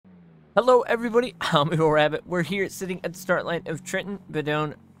Hello everybody, I'm Evil Rabbit. We're here sitting at the start line of Trenton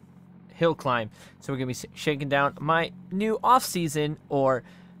Bedone Hill Climb. So we're going to be shaking down my new off-season or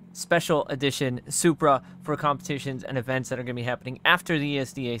special edition Supra for competitions and events that are going to be happening after the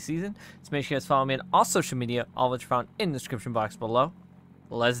ESDA season. So make sure you guys follow me on all social media, all of which are found in the description box below.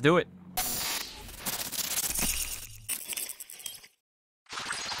 Let's do it.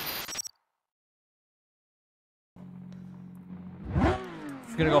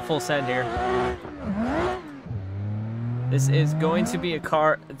 Gonna go full send here. This is going to be a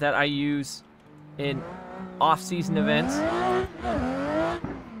car that I use in off-season events,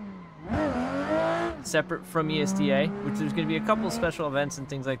 separate from ESDA, which there's going to be a couple of special events and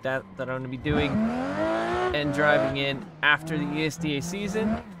things like that that I'm going to be doing and driving in after the ESDA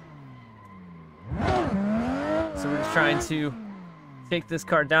season. So we're just trying to take this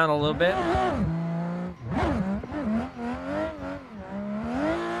car down a little bit.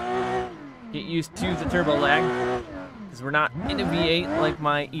 Get used to the turbo lag, because we're not in a V8 like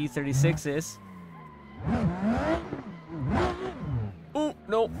my E36 is. Ooh,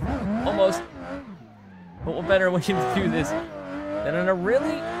 nope, almost. But what better way to do this than on a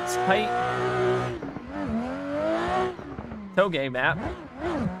really tight toge map?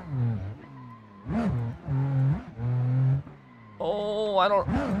 Oh,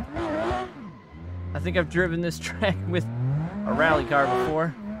 I think I've driven this track with a rally car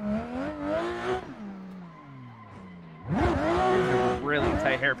before. Really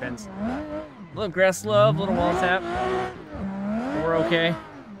tight hairpins. A little grass love, little wall tap. We're okay.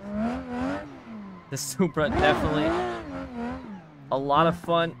 The Supra, definitely a lot of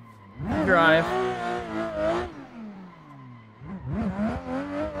fun to drive.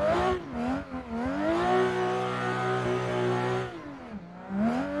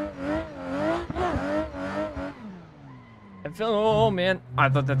 I'm feeling, oh man, I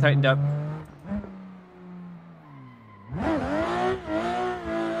thought that tightened up.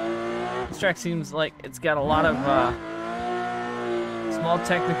 This track seems like it's got a lot of small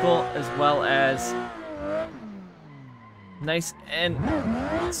technical as well as nice and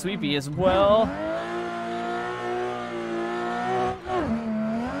sweepy as well. A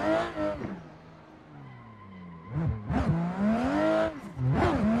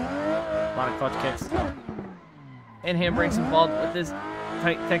lot of clutch kicks and handbrakes involved with this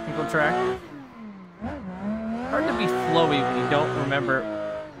tight technical track. Hard to be flowy when you don't remember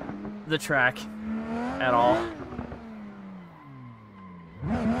the track at all.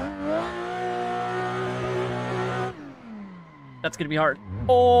 That's gonna be hard.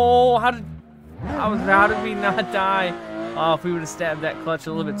 Oh, how did we not die? Oh, if we would have stabbed that clutch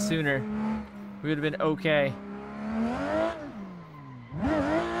a little bit sooner, we would have been okay.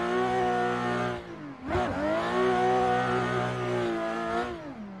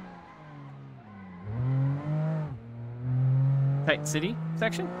 Tight city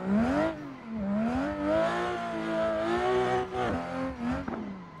section.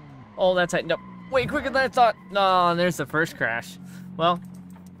 Oh, that tightened up way quicker than I thought. No, and there's the first crash. Well,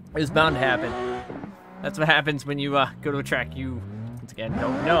 it was bound to happen. That's what happens when you go to a track you, once again,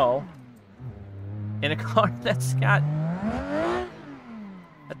 don't know. In a car that's got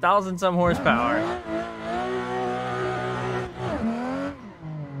 1,000-some horsepower.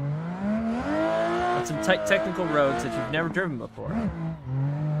 On some tight technical roads that you've never driven before.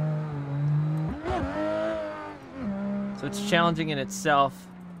 So it's challenging in itself.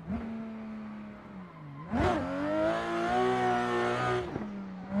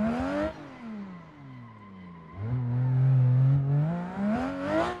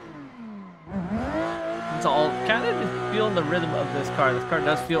 It's all kind of just feeling the rhythm of this car. This car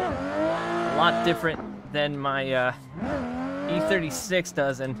does feel a lot different than my E36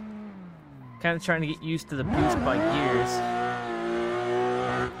 does, and kind of trying to get used to the boost by gears.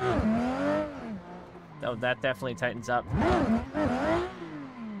 Oh, that definitely tightens up. A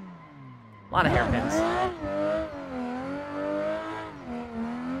lot of hairpins.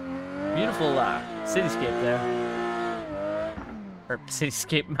 Beautiful cityscape there. Or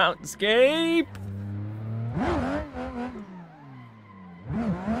cityscape, mountainscape!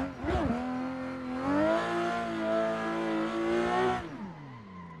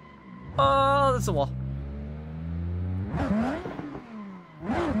 Oh, that's a wall. I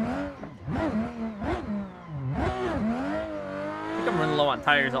think I'm running low on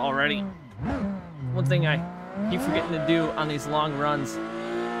tires already. One thing I keep forgetting to do on these long runs,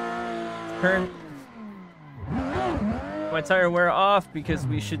 turn my tire wear off, because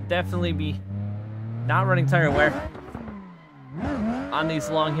we should definitely be not running tire wear on these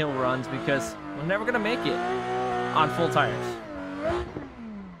long hill runs, because we're never gonna make it on full tires.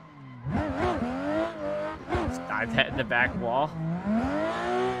 drive that in the back wall.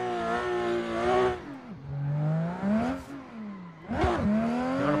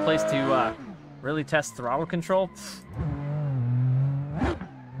 You want a place to really test throttle control?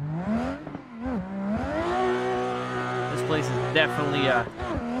 This place is definitely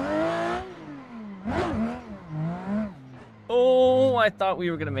oh, I thought we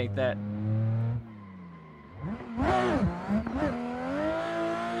were gonna make that.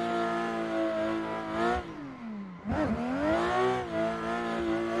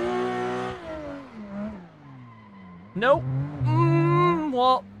 Nope.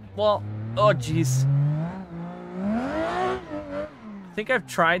 Well, oh jeez. I think I've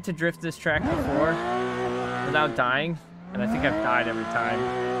tried to drift this track before without dying, and I think I've died every time.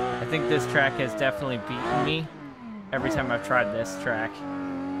 I think this track has definitely beaten me every time I've tried this track.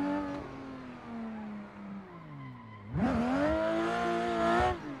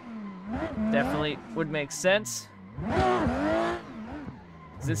 Definitely would make sense.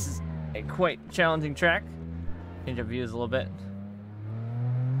 This is a quite challenging track. Change up views a little bit.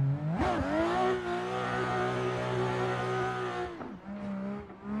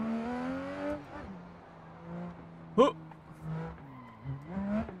 Whoop.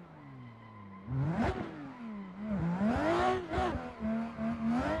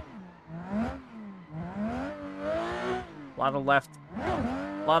 A lot of left,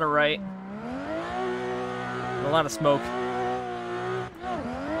 a lot of right, and a lot of smoke.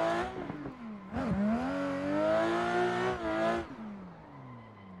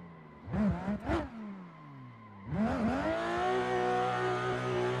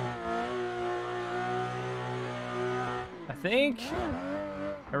 I think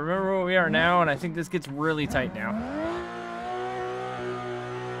I remember where we are now, and I think this gets really tight now.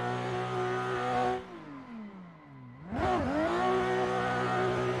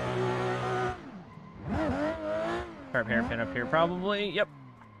 Sharp hairpin up here, probably. Yep.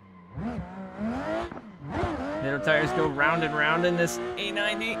 Middle tires go round and round in this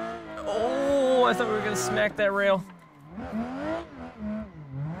A90. Oh, I thought we were gonna smack that rail.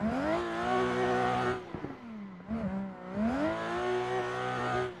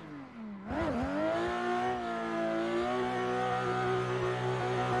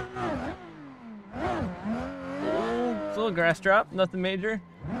 Little grass drop, nothing major.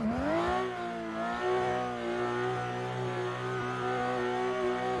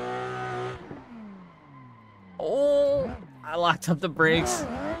 Oh, I locked up the brakes.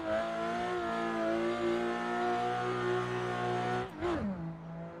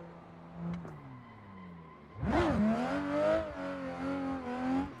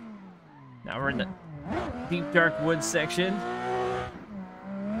 Now we're in the deep dark woods section.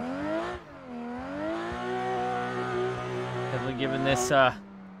 Giving this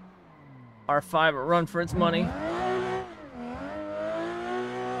R5 a run for its money.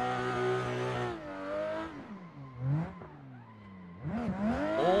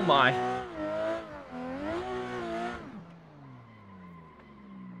 Oh my.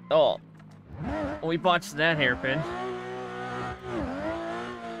 Oh, we botched that hairpin.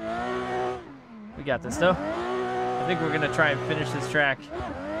 We got this though. I think we're gonna try and finish this track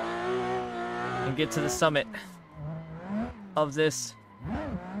and get to the summit of this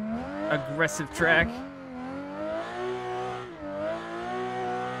aggressive track.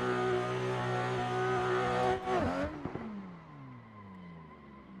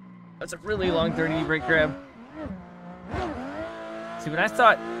 That's a really long 30 brake grab. See, when I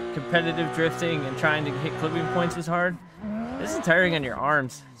thought competitive drifting and trying to hit clipping points was hard, this is tiring on your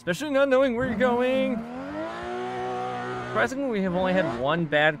arms, especially not knowing where you're going. Surprisingly, we have only had one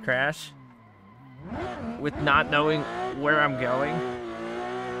bad crash with not knowing where I'm going.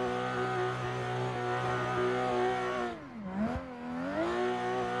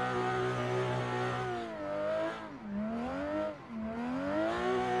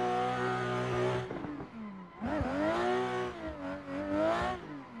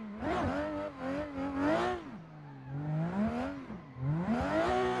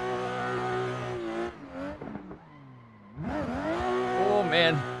 Oh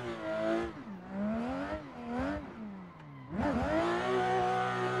man.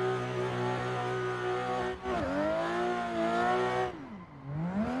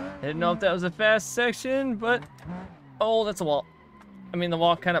 I didn't know if that was a fast section, but oh, that's a wall. I mean, the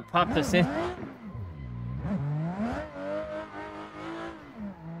wall kind of popped us in.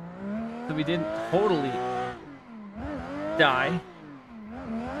 So we didn't totally die.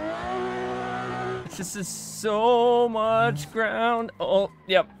 It's just so much ground. Oh,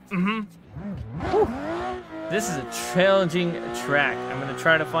 yep. This is a challenging track. I'm going to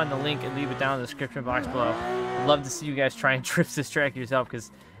try to find the link and leave it down in the description box below. I'd love to see you guys try and drift this track yourself, because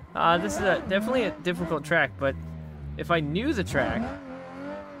this is definitely a difficult track, but if I knew the track,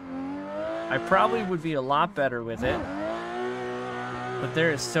 I probably would be a lot better with it. But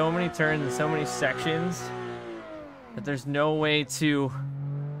there is so many turns and so many sections that there's no way to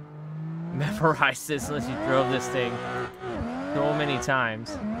memorize this unless you drove this thing so many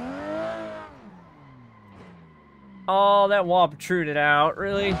times. Oh, that wall protruded out,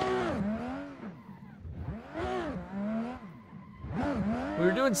 really? We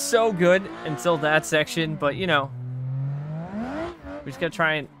were doing so good until that section, but you know, we just gotta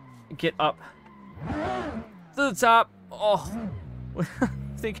try and get up to the top. Oh, I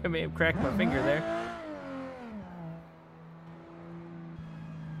think I may have cracked my finger there.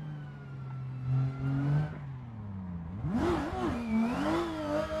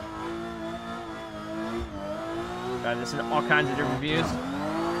 Got this in all kinds of different views.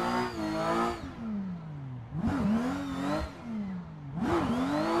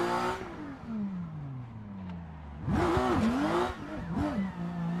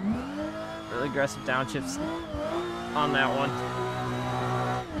 Really aggressive downshifts on that one.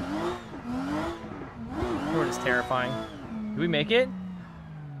 Short is terrifying. Did we make it?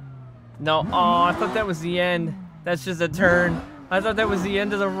 No. Oh, I thought that was the end. That's just a turn. I thought that was the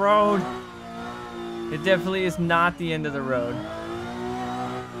end of the road. It definitely is not the end of the road.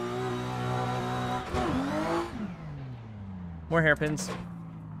 More hairpins.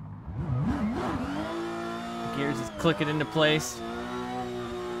 Gears is clicking into place.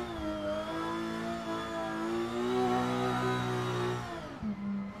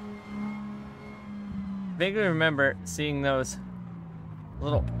 Vaguely remember seeing those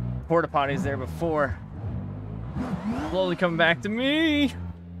little porta potties there before. Slowly coming back to me.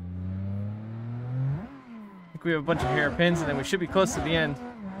 We have a bunch of hairpins, and then we should be close to the end.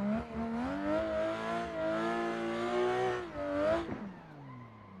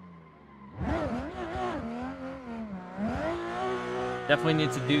 Definitely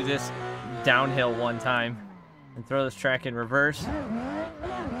need to do this downhill one time and throw this track in reverse.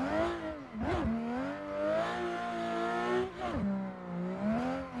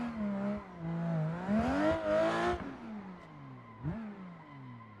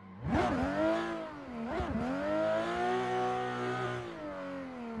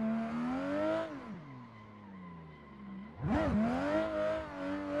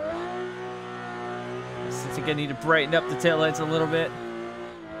 I think I need to brighten up the taillights a little bit.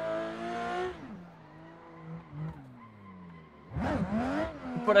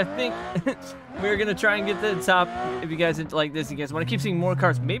 But I think we're going to try and get to the top. If you guys like this, you guys want to keep seeing more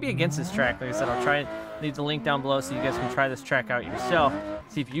cars, maybe against this track. Like I said, I'll try and leave the link down below so you guys can try this track out yourself.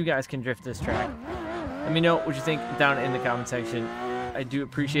 See if you guys can drift this track. Let me know what you think down in the comment section. I do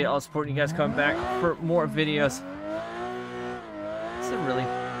appreciate all the support, you guys coming back for more videos. It's a really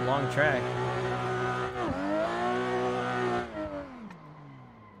long track.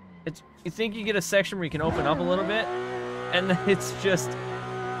 You think you get a section where you can open up a little bit, and then it's just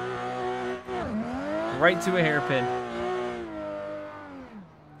right to a hairpin.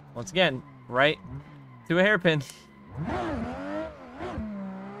 Once again, right to a hairpin. I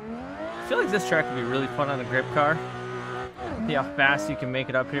feel like this track would be really fun on a grip car. See how fast you can make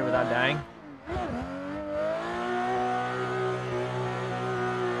it up here without dying.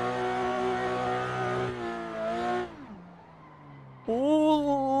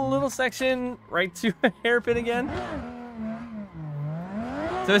 Little section right to a hairpin again.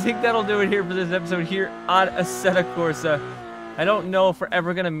 So I think that'll do it here for this episode here on Assetto Corsa. I don't know if we're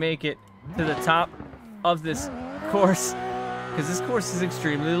ever gonna make it to the top of this course, because this course is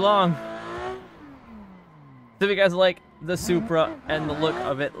extremely long. So if you guys like the Supra and the look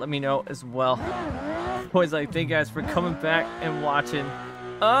of it, let me know as well. Always like, thank you guys for coming back and watching.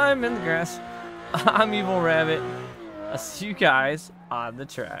 I'm in the grass. I'm Evil Rabbit. I'll see you guys on the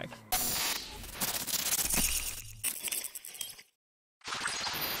track.